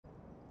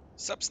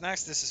Sup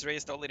snacks, this is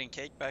Raised All Eating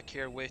Cake back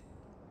here with...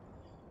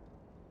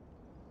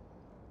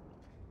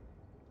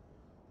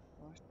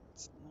 What?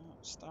 No,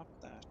 stop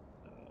that.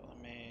 Let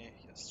me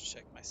just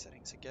check my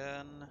settings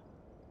again.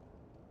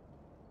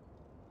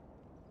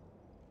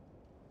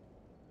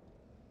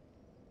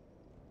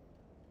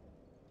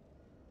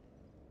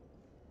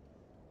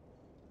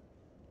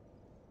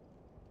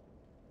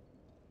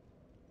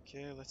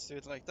 Okay, let's do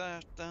it like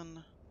that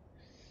then.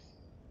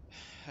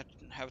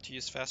 How to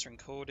use faster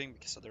encoding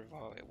because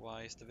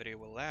otherwise the video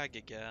will lag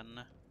again.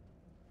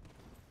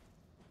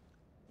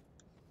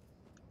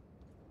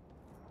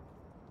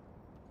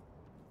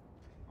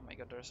 Oh my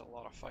god, there's a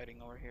lot of fighting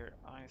over here.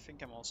 I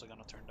think I'm also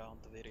gonna turn down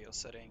the video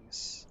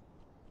settings.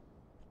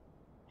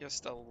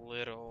 Just a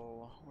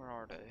little. Where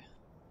are they?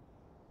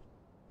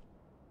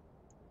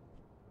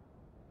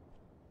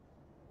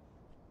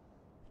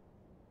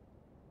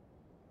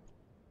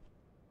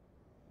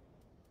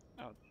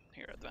 Oh,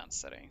 here,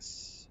 advanced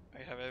settings.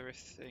 I have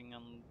everything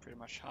on pretty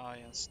much high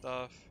and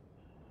stuff.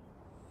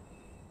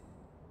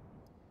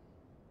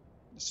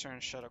 Let's turn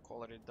shadow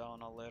quality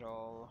down a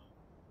little.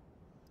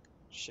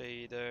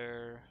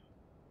 Shader.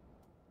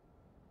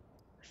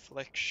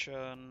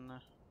 Reflection.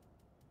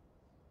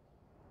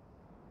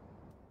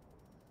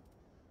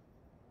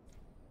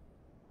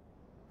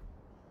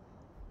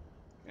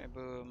 Okay,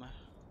 boom.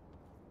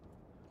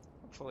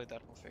 Hopefully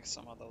that will fix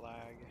some of the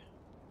lag.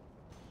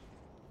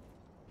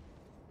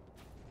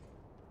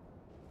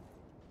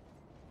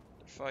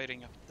 They're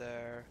fighting up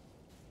there.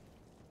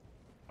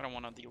 I don't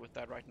want to deal with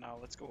that right now.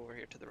 Let's go over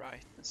here to the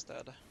right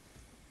instead.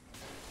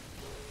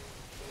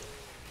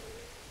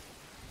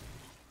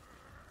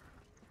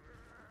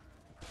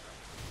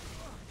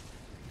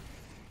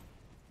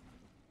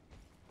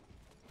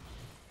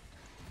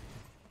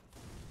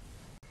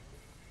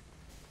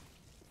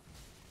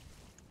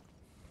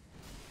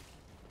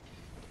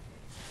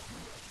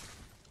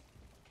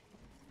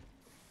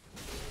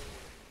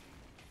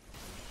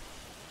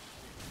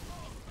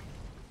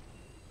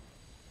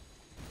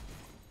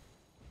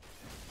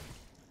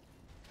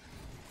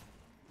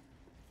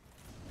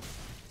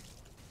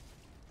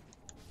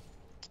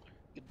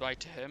 Goodbye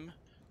to him.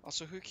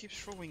 Also, who keeps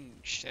throwing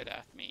shit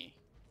at me?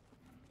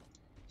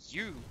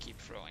 You keep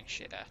throwing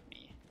shit at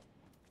me.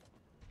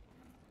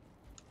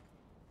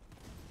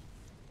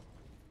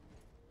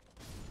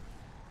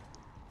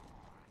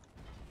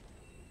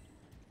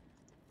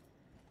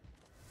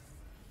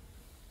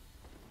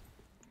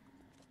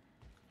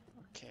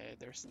 Okay,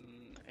 there's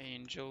an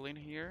angel in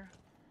here.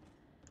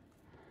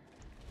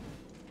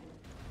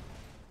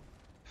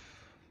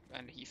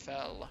 And he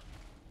fell.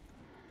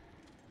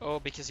 Oh,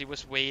 because he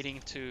was waiting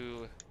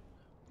to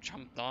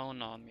jump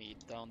down on me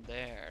down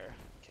there.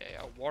 Okay,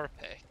 a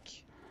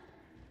Warpeck.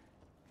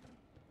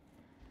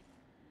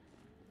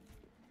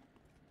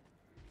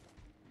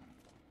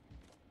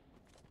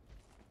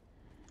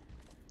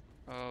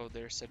 Oh,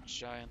 there's a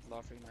giant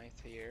laughing knight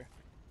here.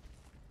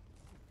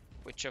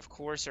 Which of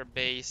course are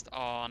based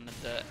on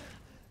the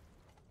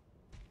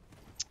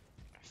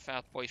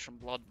fat boys from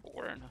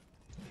Bloodborne.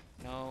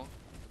 No.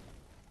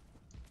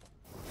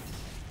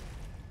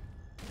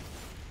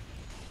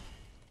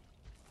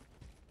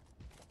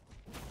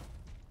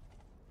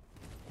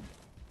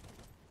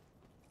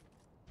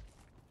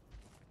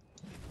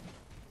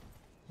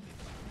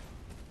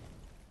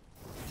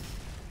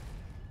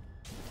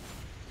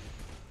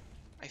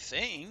 I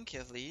think,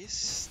 at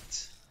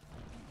least.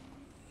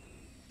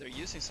 They're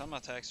using some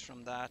attacks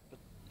from that, but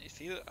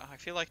I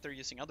feel like they're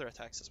using other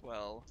attacks as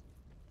well.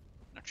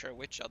 Not sure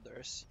which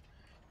others.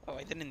 Oh,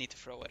 I didn't need to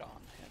throw it on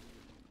him.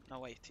 No,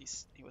 wait,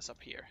 he was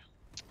up here.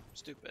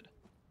 Stupid.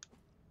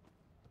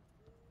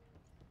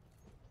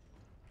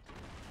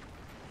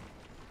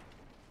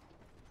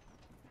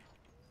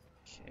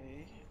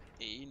 Okay,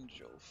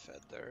 Angel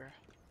Feather.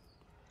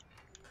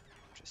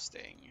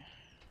 Interesting.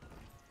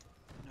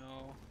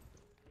 No.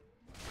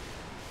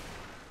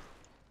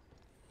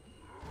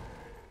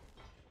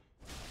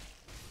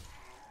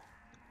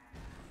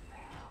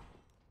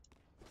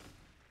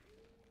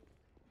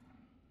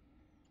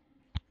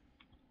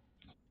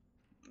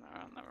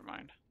 Never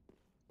mind.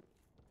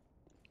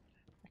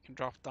 I can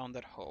drop down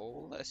that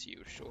hole as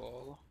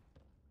usual.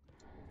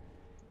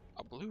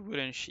 A blue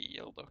wooden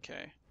shield,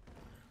 okay.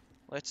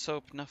 Let's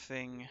hope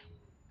nothing...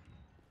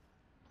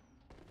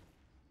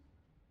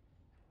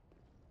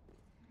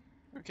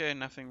 Okay,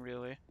 nothing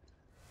really.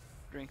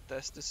 Drink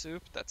test the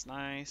soup, that's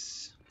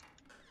nice.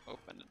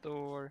 Open the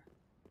door.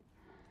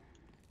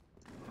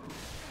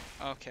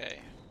 Okay.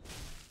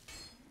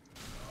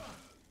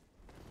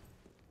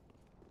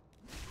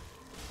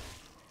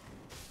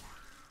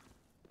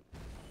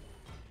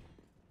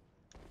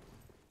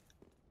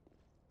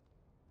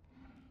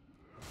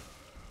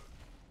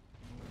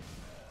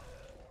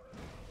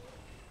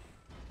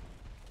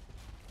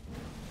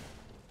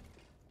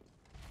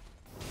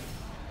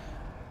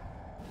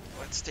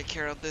 Let's take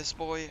care of this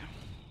boy.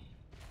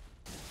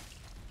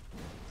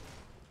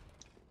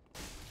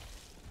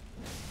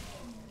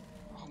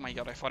 Oh my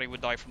god, I thought he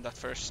would die from that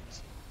first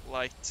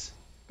light,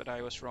 but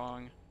I was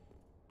wrong.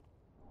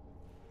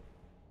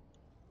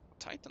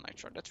 Titanite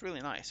shard. That's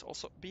really nice.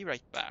 Also, be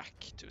right back.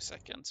 2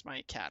 seconds.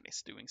 My cat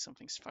is doing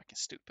something fucking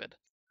stupid.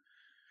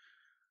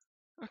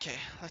 Okay,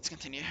 let's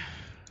continue.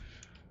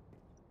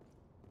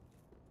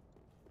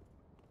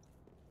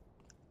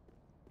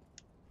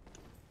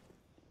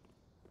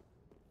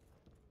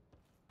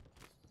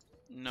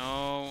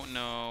 No,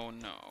 no,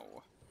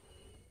 no.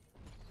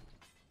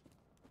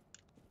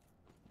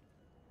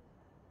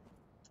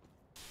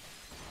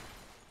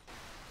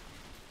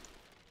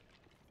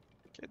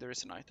 Okay, there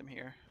is an item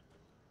here.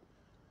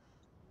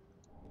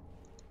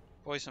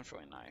 Poison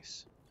throwing,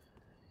 nice.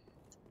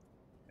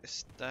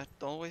 Is that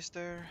always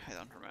there? I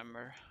don't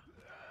remember.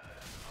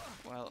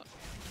 Well,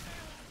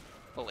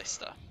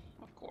 ballista,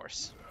 of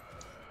course.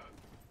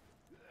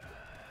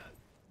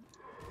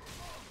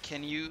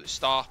 Can you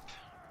stop?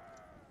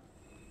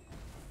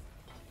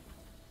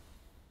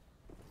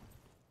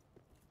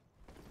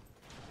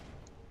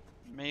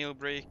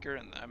 Mailbreaker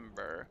and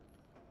Ember.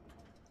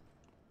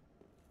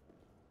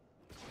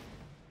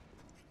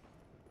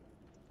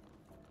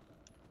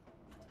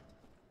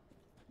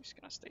 He's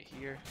gonna stay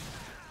here.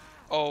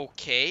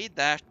 Okay,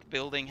 that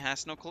building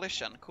has no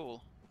collision.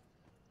 Cool.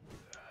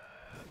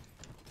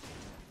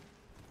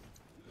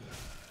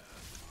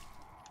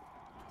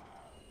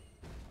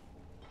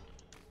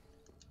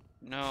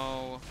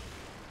 No.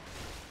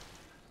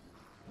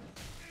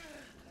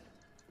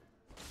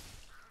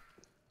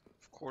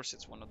 Of course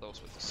it's one of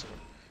those with the sword.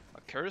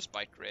 A curse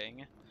bite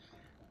ring.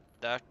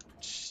 That...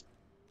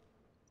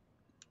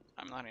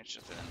 I'm not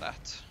interested in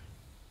that.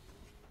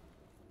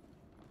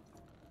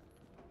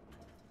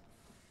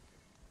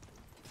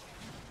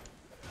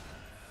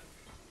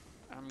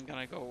 I'm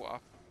gonna go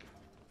up.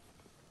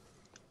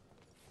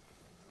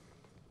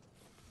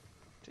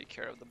 Take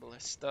care of the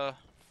ballista.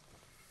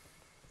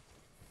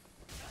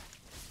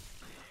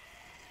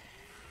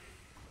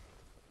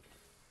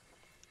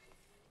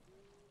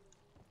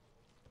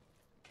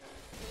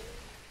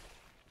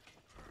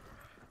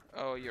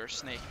 Oh, you're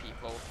snake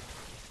people.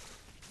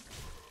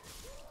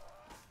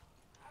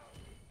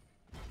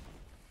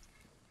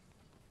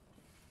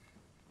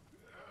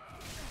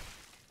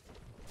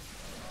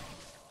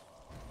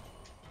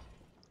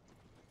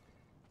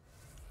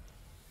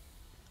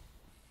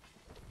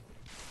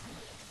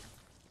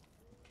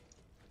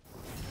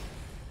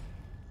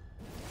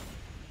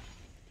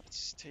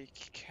 Let's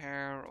take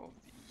care of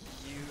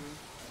you.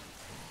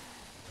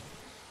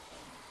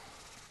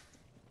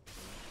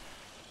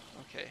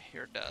 Okay,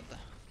 you're dead.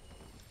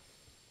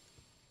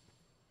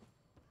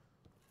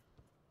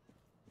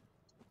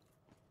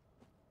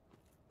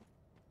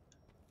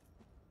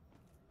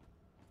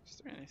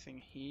 Is there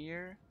anything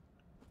here?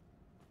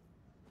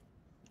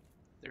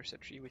 There's a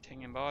tree with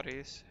hanging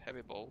bodies,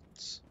 heavy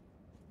bolts.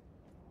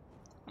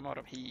 I'm out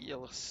of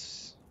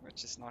heals,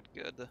 which is not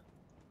good.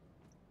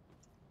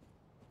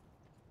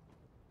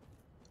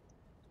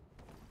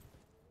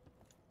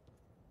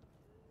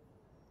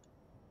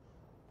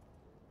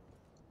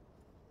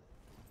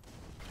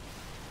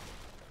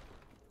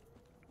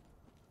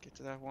 Get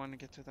to that one,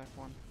 get to that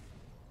one.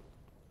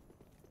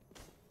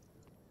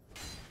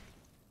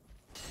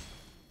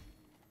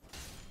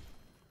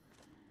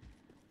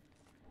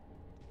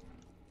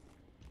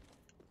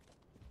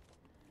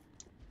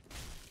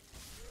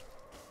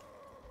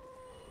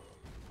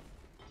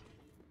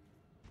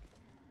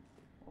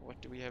 What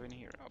do we have in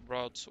here? A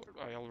broadsword.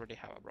 I already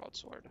have a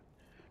broadsword.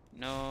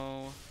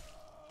 No.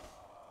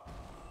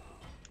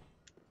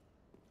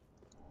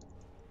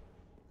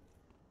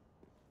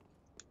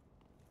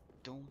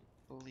 Don't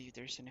believe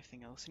there's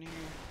anything else in here.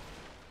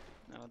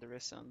 No, there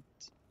isn't.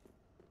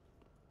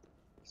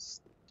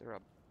 Is there a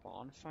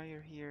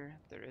bonfire here?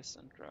 There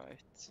isn't,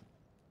 right?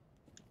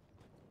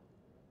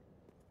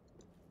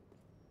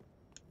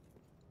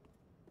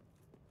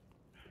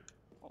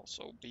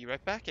 Also, be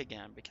right back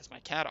again, because my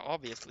cat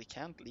obviously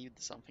can't leave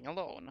something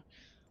alone.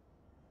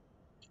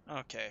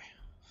 Okay.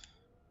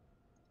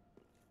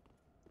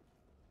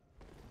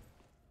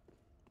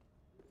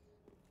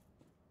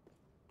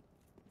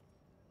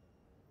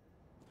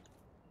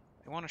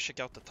 I want to check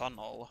out the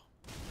tunnel.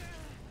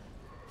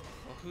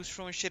 Well, who's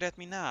throwing shit at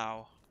me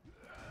now?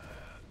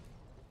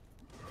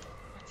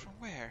 From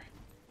where?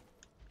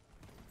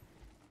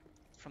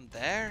 From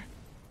there?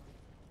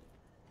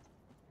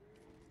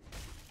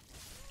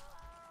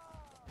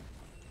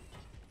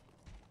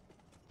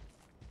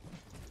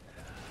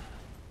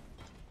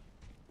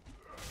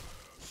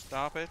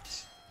 Stop it.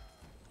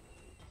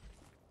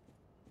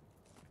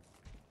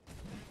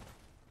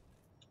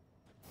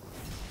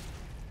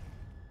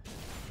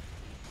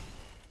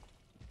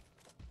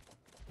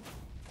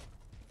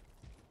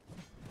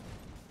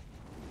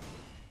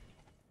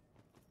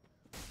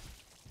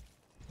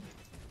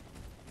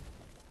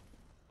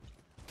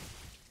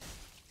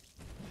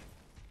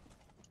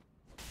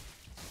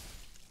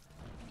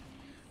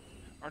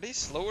 Are they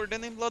slower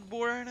than in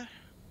Bloodborne?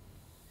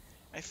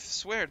 I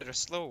swear they're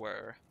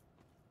slower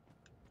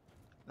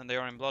than they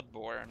are in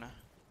Bloodborne.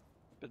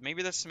 But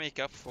maybe that's to make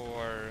up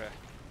for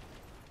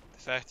the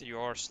fact that you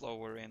are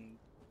slower in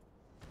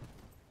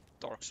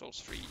Dark Souls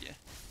 3.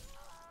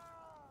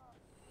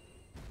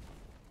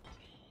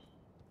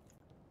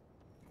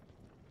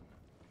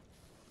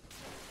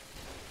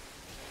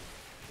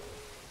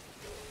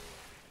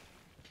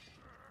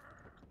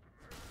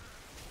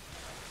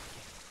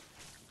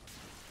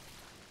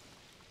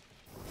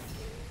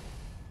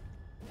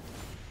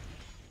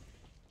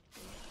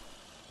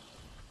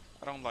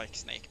 I don't like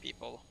snake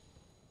people.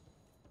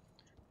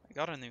 I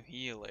got a new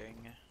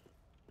healing.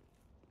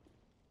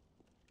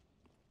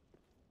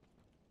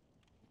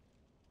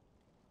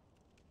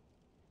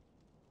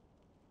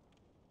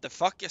 The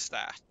fuck is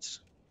that?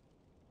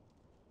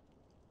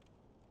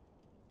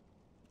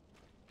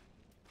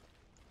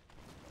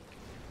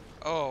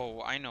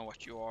 Oh, I know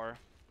what you are.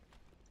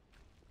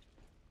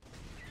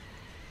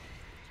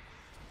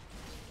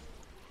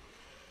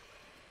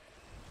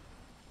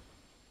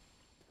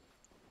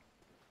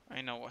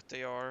 I know what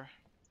they are.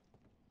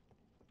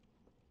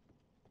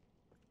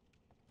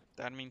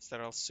 That means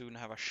that I'll soon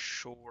have a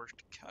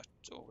shortcut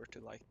over to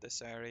like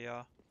this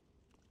area.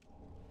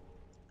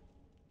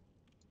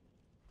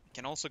 I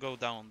can also go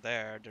down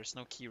there, there's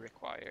no key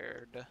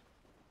required.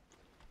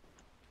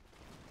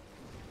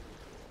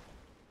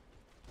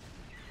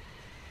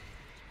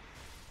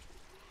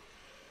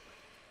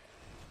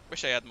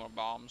 Wish I had more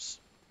bombs.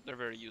 They're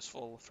very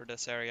useful for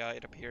this area,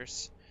 it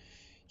appears.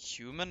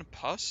 Human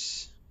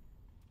pus?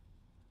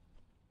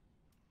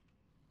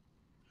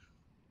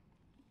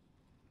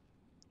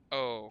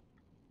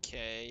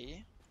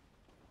 Okay.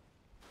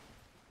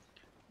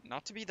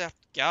 Not to be that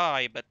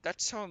guy, but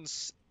that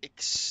sounds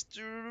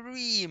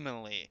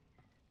extremely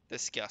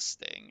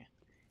disgusting.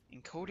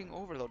 Encoding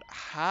overload.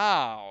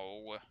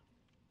 How?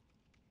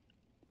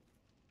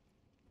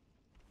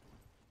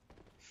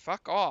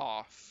 Fuck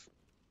off.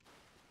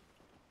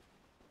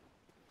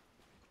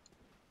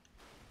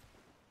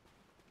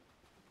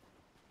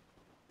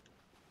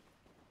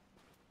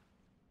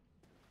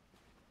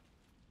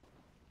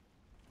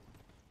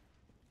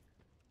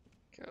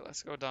 Okay,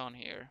 let's go down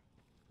here.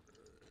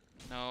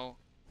 No.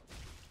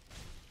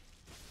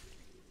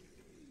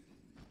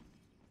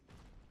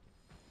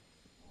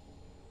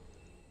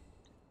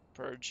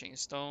 Purging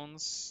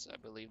stones. I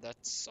believe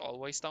that's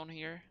always down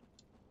here.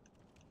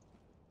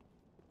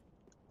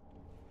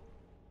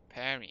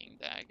 Parrying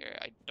dagger.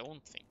 I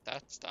don't think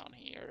that's down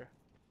here.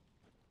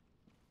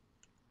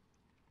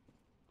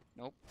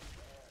 Nope.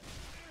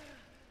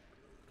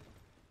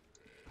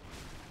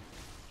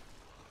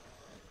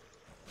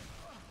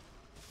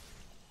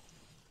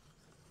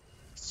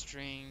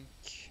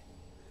 Drink.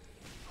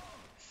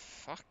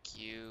 Fuck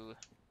you.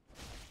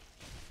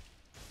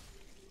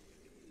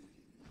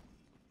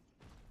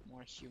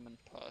 More human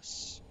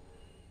pus.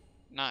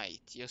 Knight.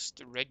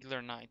 Just a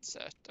regular knight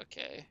set.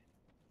 Okay.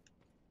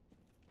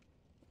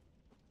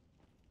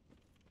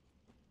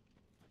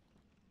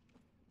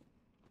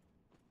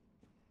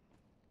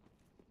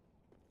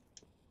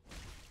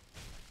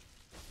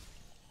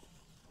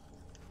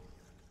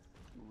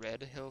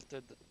 Red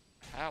hilted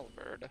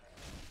halberd.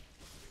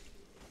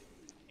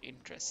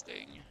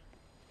 Interesting.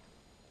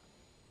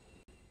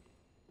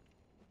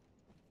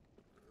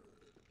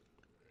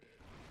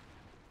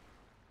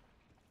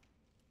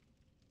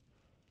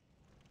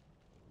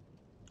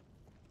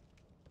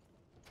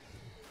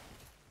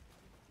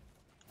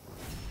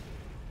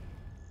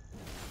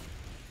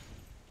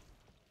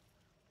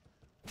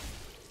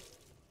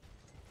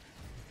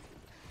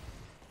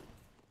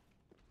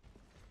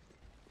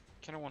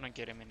 Kinda wanna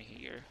get him in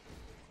here.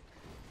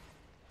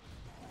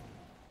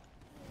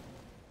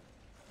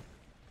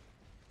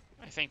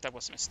 I think that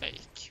was a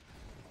mistake.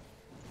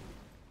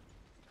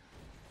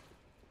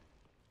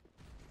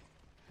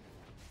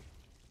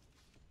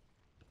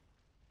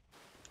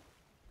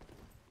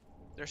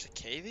 There's a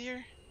cave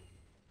here?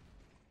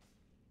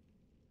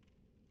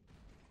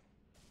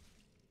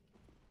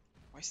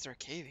 Why is there a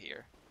cave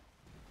here?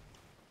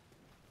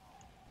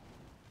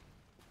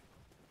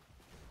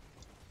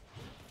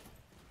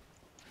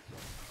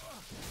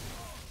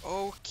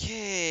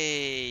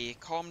 Okay,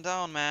 calm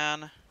down,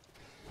 man.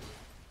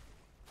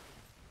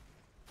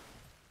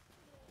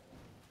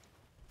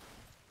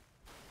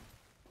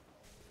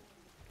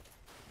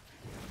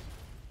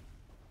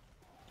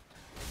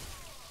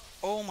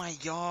 Oh my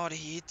god,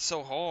 he hit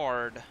so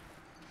hard.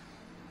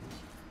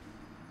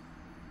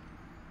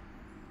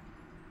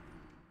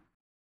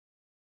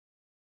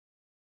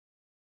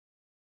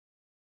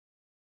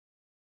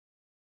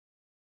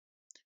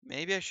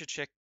 Maybe I should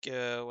check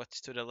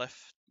what's to the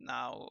left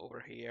now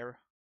over here.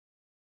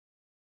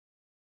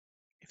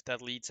 If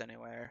that leads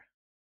anywhere.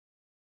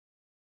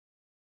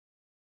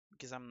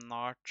 Because I'm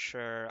not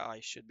sure I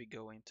should be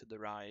going to the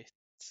right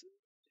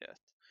yet.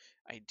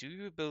 I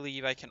do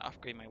believe I can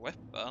upgrade my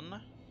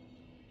weapon.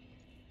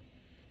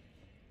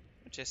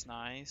 Which is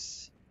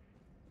nice.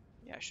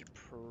 Yeah, I should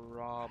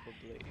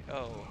probably...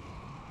 Oh.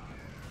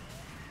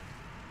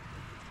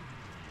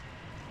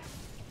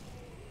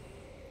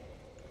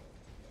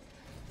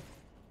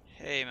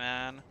 Hey,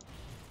 man.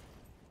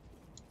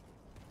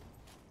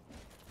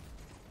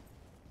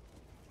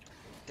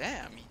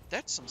 Damn,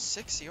 that's some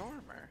sexy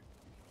armor.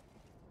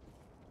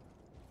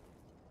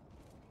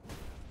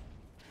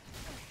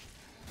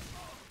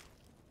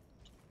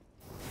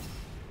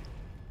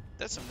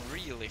 That's some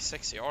really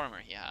sexy armor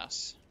he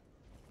has.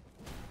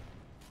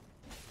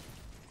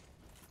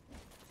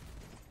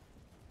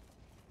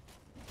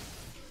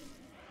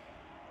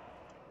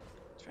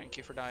 Thank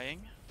you for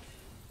dying.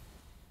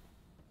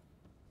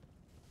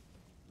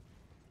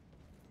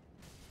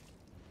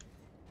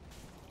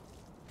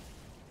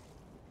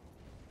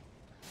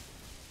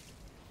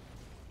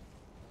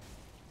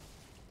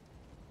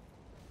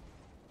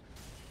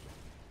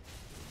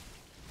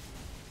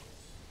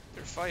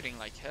 They're fighting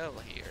like hell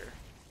here.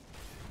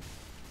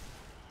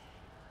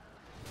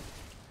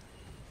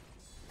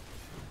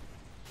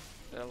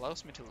 It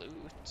allows me to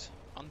loot.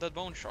 Undead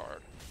Bone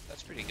Shard.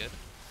 That's pretty good.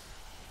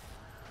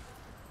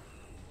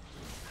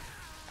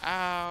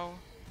 Ow.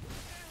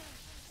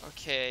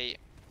 Okay.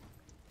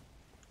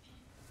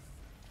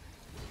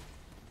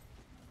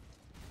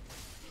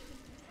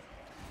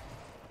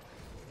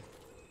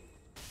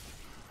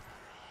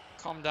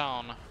 Calm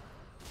down.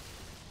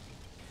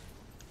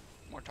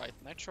 More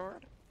Titanite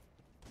Shard.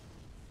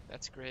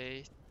 That's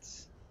great.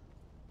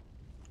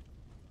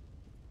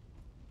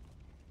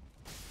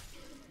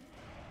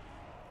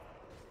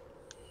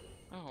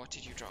 Oh, what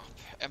did you drop?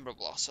 Ember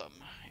Blossom.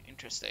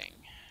 Interesting.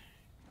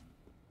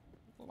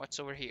 What's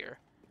over here?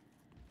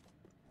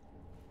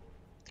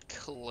 The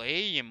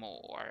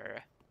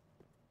Claymore.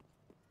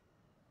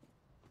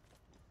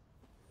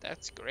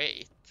 That's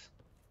great.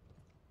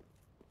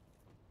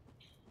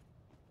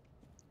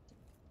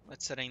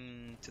 Let's head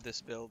into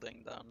this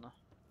building then.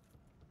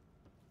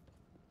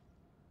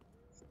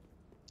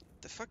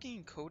 The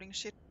fucking encoding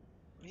shit?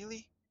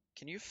 Really?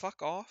 Can you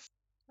fuck off?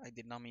 I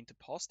did not mean to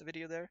pause the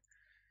video there.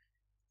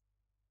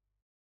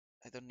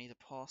 I don't need to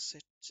pause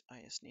it.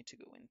 I just need to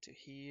go into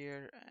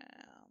here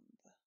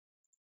and...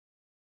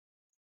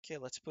 Okay,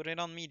 let's put it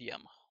on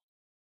medium.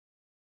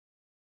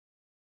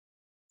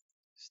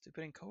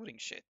 Stupid encoding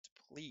shit,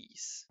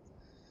 please.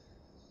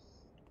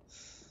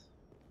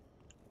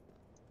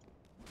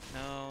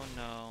 No,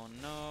 no,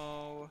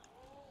 no.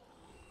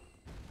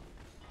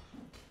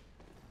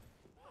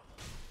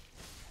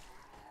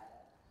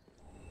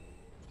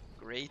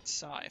 Great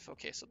Scythe.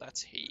 Okay, so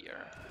that's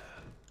here.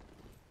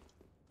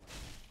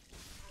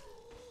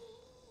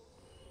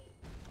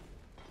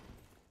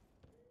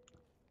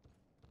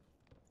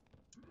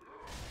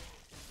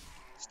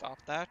 Stop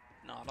that.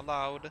 Not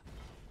allowed.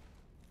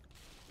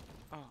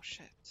 Oh,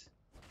 shit.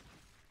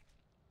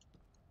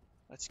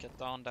 Let's get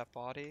down that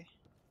body.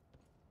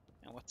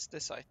 And what's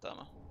this item?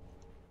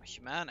 A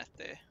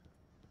humanity.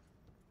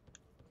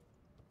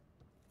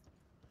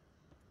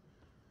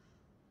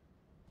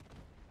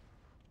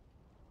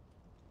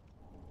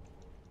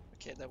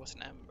 Okay, that was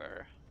an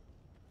ember.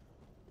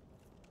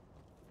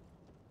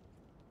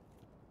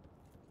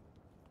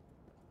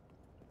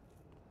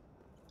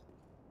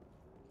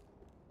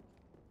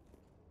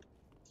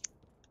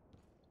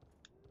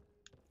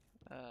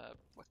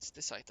 What's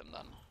this item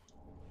then?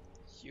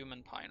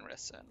 Human pine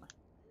resin.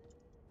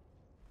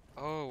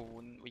 Oh,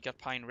 we got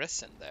pine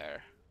resin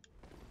there.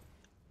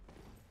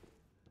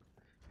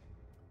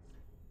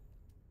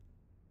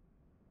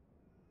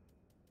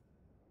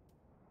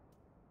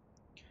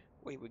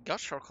 Wait, we got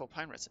charcoal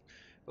pine resin,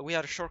 but we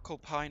had a charcoal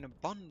pine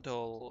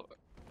bundle.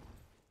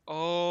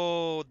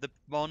 Oh, the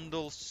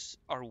bundles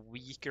are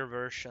weaker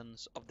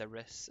versions of the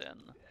resin.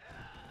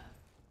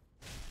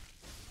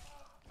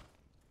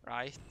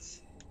 Right?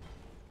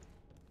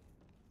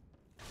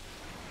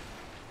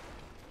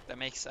 That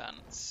makes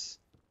sense.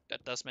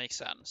 That does make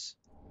sense.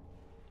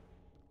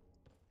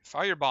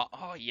 Firebomb.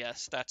 Oh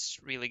yes, that's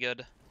really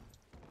good.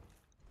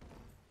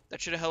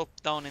 That should help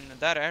down in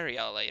that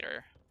area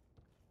later.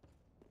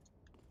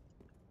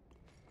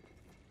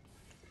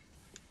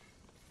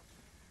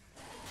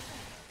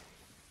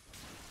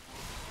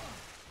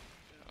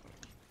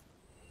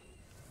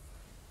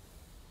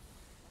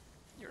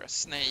 You're a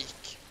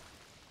snake.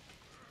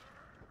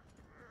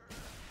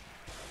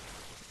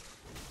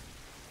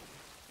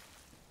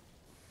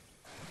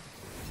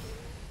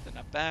 Then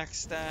a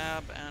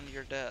backstab and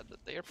you're dead.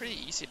 They are pretty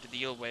easy to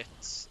deal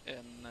with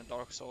in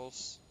Dark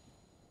Souls.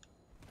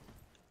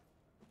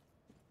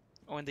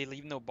 Oh, and they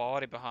leave no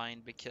body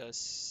behind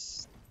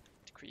because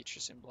the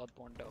creatures in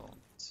Bloodborne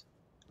don't.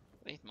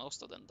 I think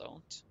most of them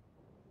don't.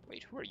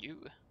 Wait, who are you?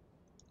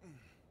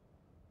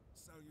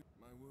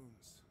 My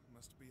wounds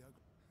must be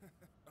ugly.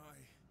 I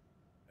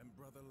am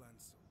Brother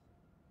Lancel,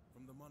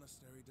 from the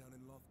monastery down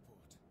in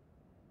Lothport.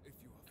 If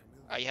you are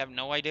familiar. I have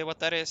no idea what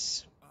that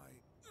is.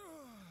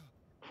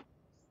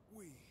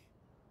 We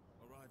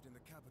arrived in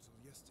the capital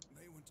yesterday.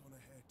 They went on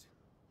ahead,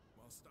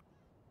 whilst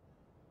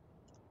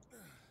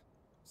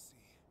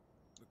see,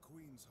 the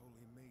Queen's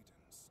holy maiden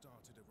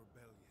started a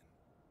rebellion.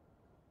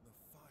 The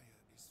fire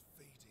is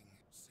fading.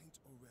 Saint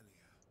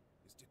Aurelia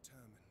is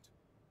determined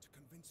to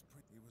convince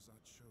Prince he was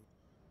our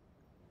chosen.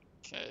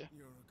 Okay.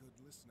 You're a good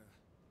listener.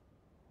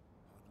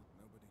 Hardly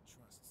nobody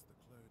trusts the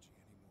clergy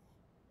anymore.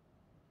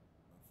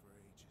 Not for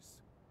ages.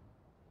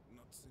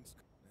 Not since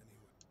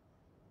anyway.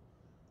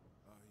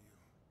 Are you?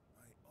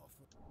 I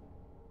offer.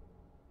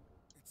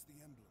 It's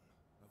the emblem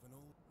of an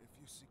old. If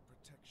you seek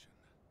protection,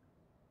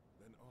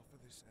 then offer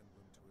this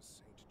emblem to a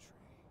saint tree.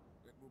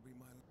 It will be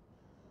my.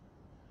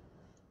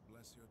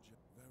 Bless your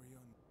very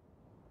own.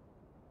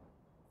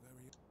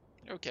 Very.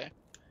 Okay.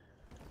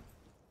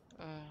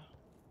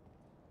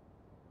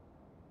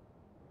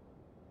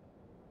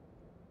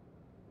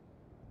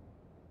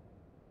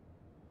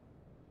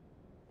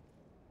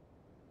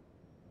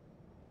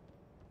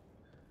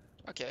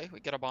 Okay, we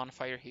got a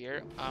bonfire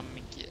here.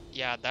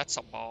 Yeah, that's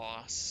a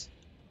boss.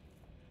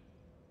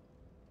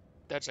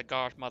 That's a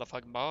god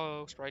motherfucking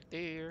boss right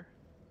there.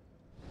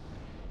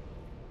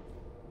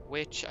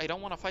 Which I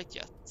don't want to fight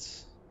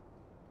yet.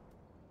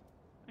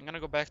 I'm gonna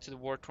go back to the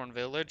war-torn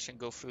village and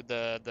go through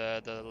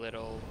the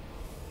little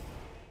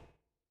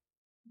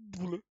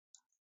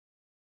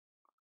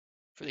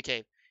for the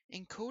cave.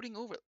 Encoding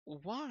over.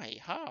 Why?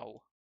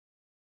 How?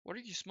 What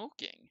are you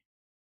smoking?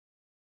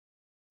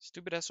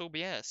 Stupid ass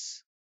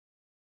OBS.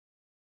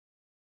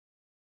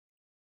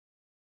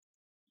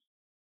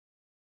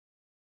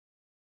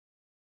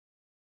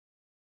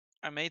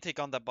 I may take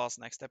on that boss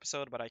next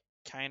episode, but I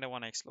kind of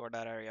want to explore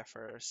that area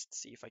first.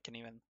 See if I can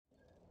even.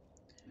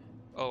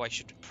 Oh, I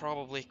should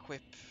probably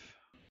equip.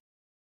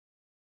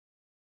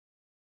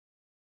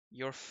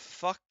 You're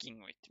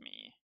fucking with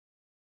me.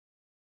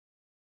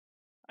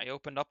 I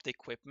opened up the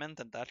equipment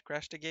and that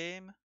crashed the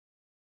game.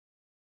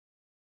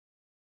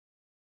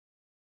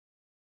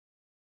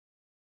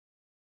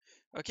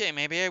 Okay,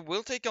 maybe I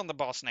will take on the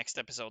boss next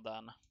episode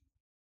then.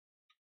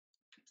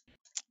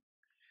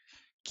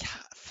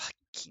 God,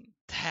 fucking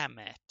damn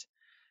it.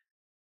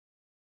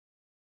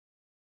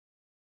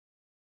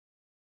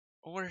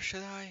 Or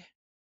should I?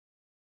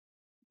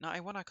 No, I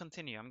want to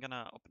continue. I'm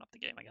gonna open up the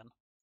game again.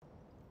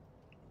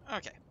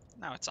 Okay,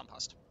 now it's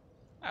unpaused.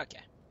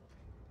 Okay.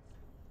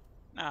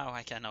 Now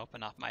I can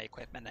open up my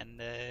equipment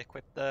and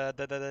equip the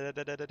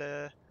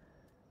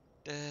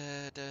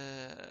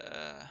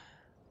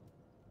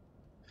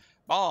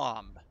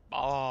bomb.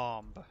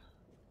 Bomb.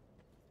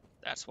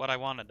 That's what I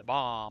wanted, the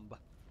bomb.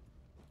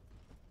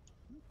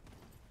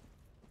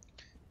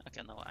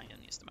 Okay, no, I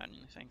can use the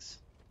manual things.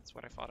 That's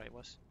what I thought I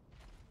was.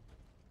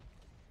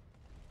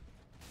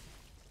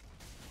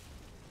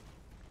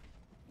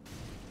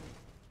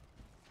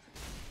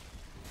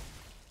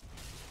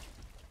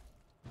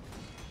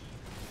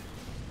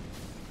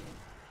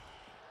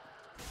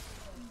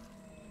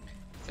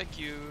 Thank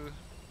you.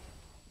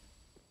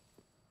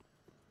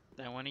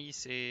 That one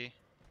easy.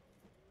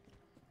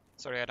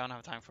 Sorry, I don't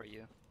have time for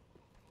you.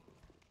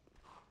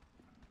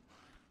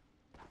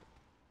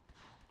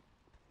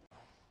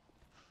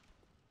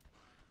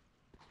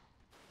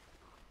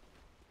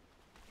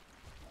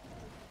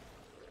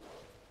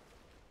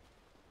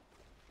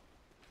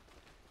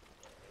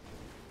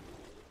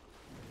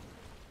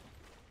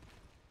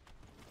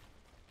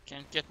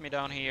 Can't get me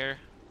down here.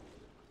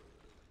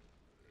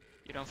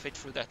 You don't fit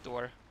through that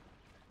door.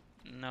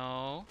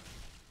 No.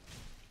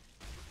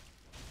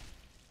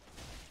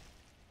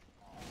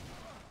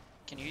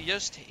 Can you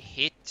just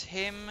hit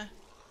him?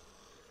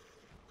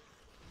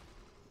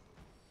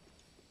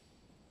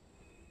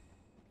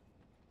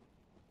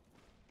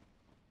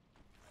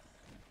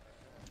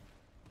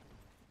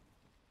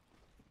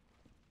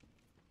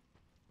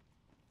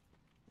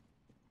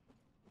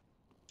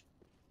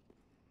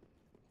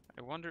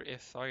 I wonder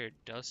if fire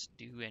does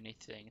do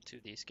anything to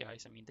these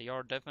guys. I mean, they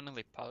are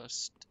definitely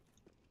post.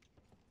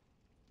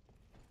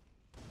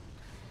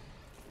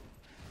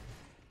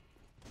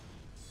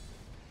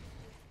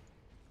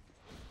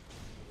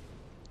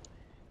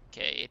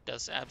 Okay, it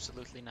does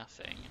absolutely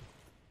nothing.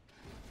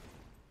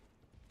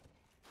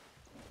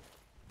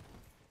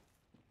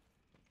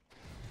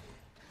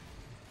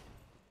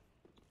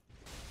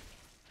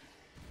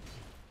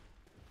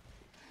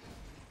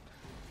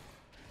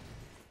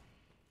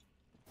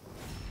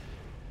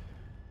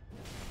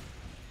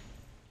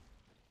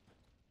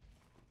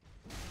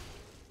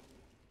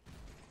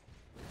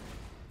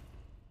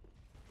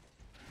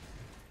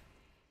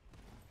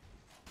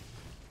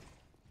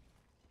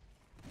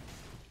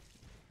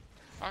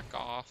 Fuck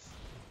off.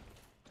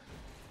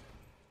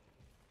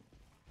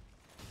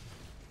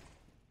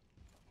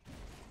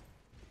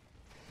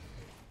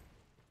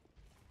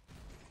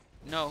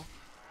 No.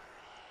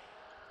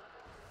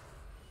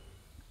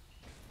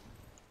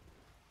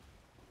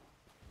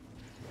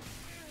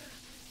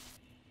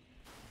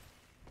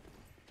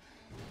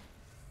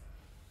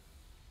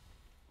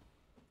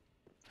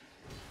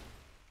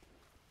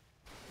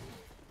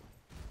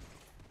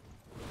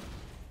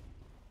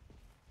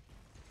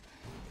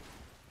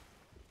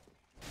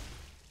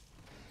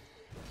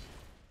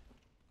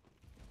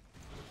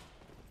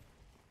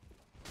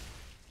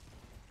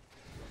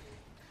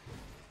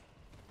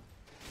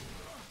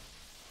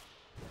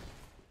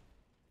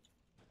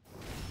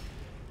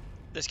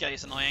 This guy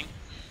is annoying.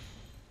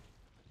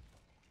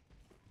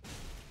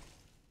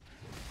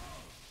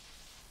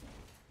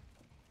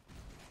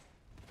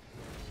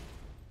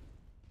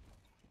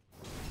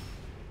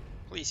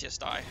 Please just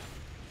die.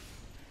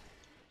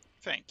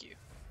 Thank you.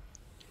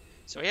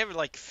 So I have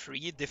like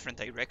 3 different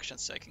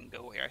directions I can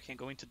go here. I can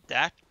go into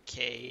that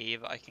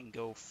cave, I can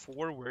go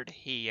forward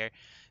here,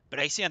 but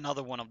I see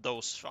another one of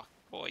those fuck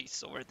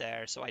boys over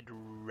there, so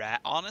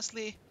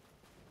honestly,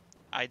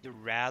 I'd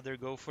rather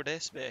go for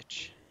this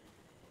bitch.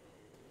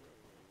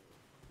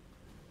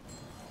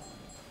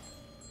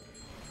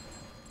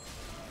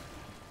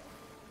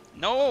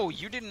 No,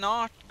 you did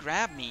not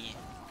grab me.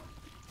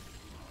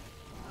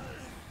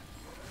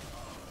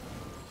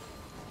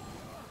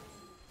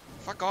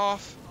 Fuck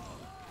off.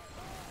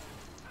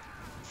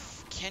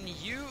 Can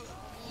you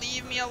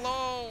leave me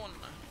alone?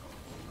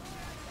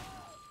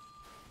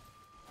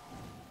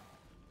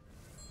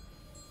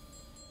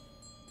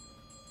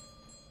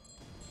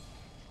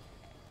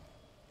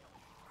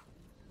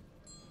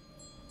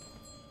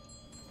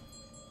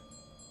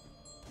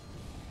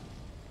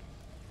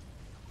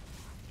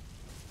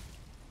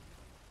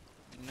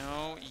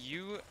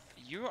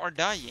 are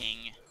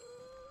dying.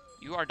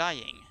 You are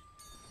dying.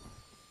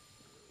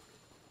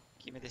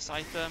 Give me this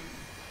item.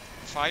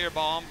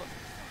 Firebomb.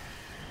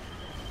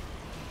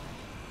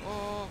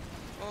 Oh,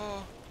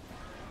 oh.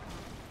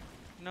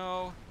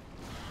 No.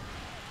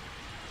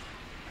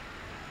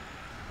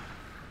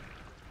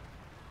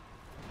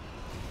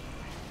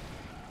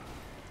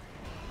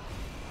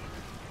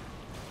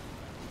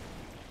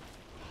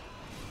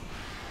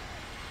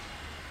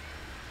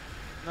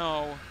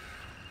 No.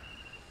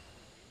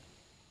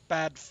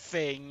 Bad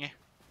thing.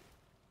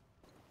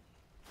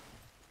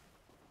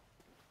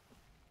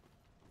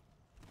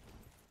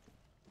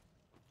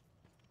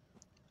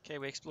 Okay,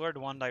 we explored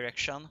one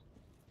direction.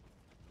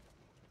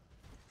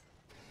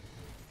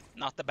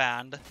 Not the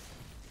band.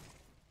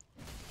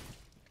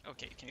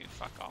 Okay, can you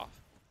fuck off?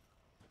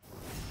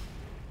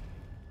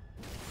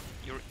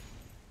 You're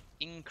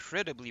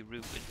incredibly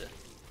rude.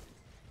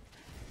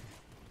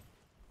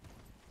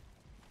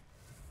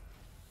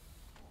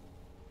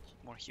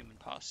 More human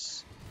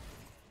pus.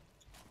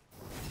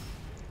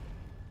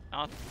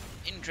 Not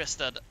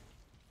interested.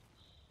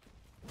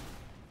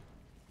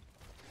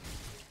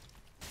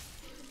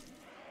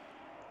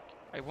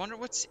 I wonder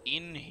what's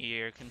in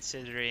here,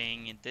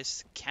 considering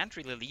this can't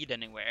really lead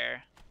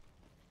anywhere.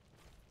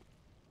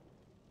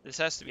 This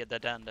has to be a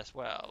dead end as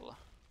well.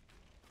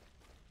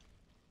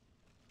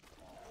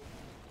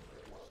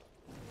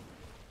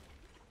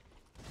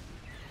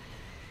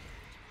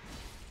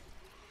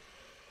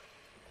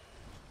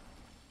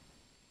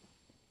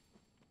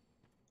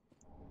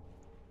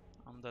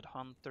 Undead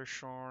hunter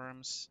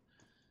shorms.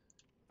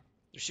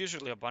 There's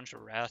usually a bunch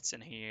of rats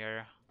in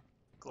here.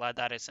 Glad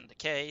that isn't the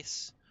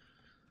case.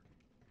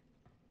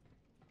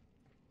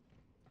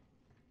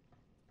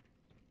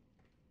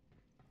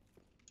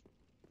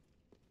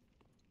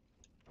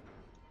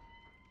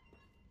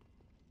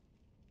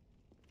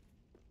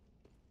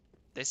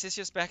 This is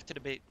just back to the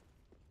bait.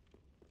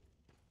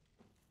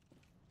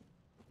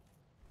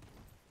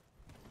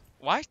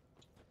 What?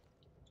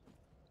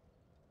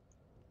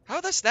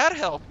 How does that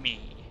help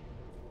me?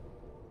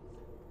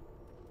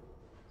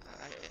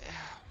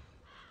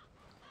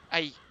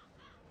 I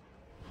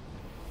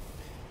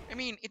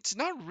mean, it's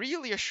not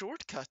really a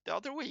shortcut. The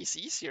other way is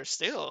easier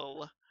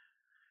still.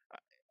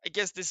 I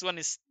guess this one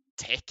is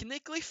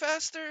technically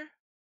faster?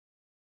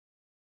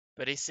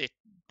 But is it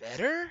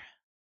better?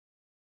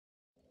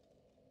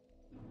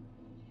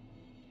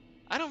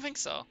 I don't think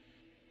so.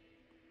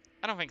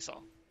 I don't think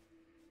so.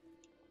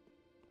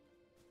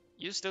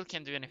 You still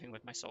can't do anything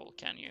with my soul,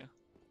 can you?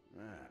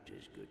 Ah,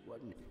 tis good,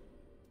 wasn't it?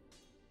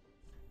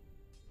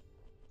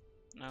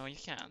 No, you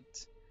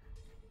can't.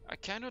 I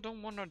kinda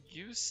don't wanna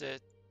use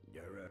it.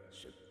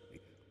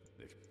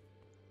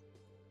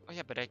 Oh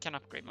yeah, but I can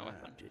upgrade my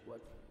weapon.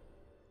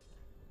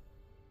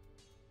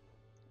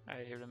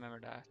 I remember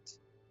that.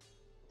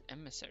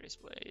 Emissary's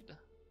blade.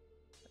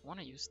 I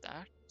wanna use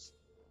that.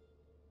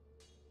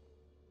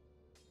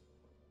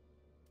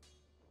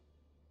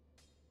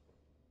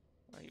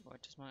 Wait,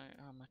 what does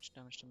how much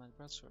damage does my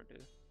broadsword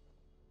do?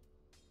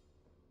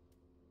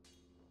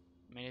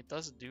 I mean, it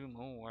does do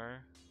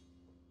more.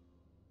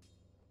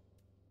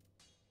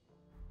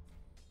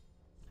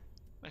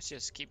 Let's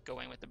just keep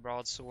going with the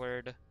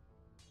broadsword.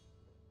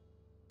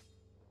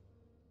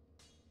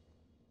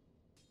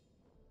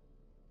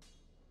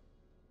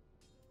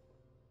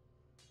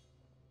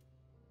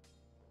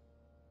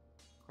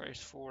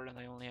 Requires 4 and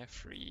I only have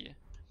 3.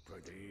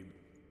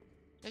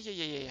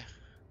 Yeah.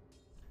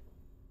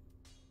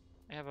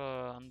 I have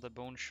the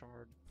bone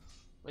shard.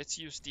 Let's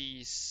use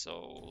these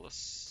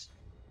souls.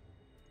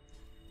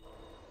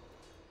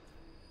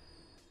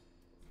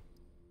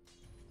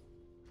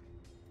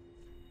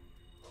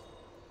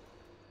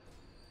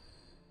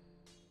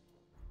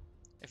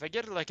 If I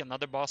get like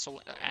another boss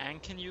soul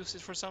and can use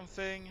it for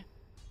something,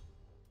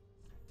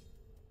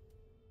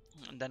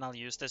 and then I'll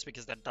use this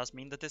because that does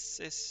mean that this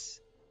is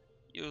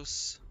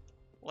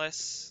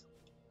useless.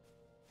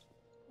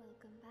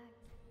 Welcome back.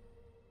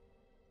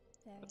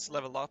 Let's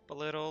level up a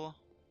little.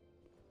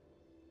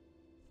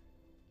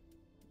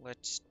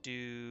 Let's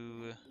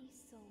do These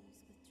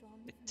souls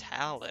withdrawn from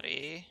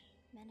vitality.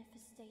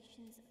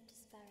 manifestations of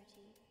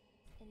disparity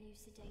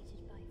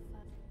elucidated by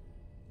fun.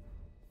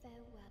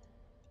 Farewell.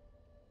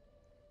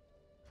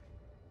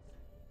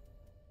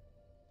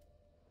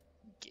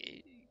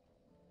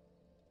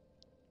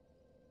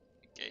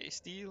 Gay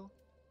steel?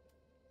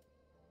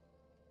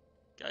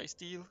 Guy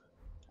steel?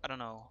 I don't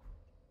know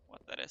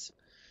what that is.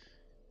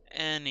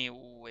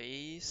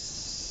 Anyways,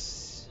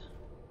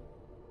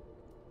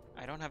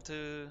 I don't have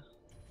to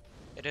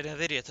edit a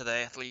video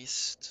today at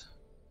least.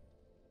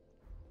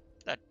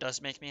 That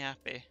does make me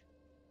happy.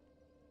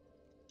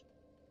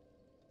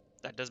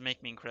 That does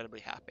make me incredibly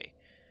happy.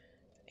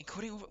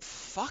 Including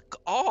fuck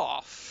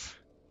off!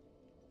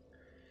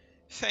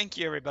 Thank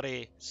you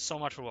everybody so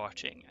much for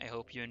watching. I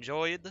hope you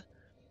enjoyed,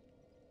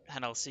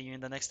 and I'll see you in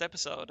the next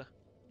episode.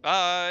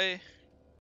 Bye!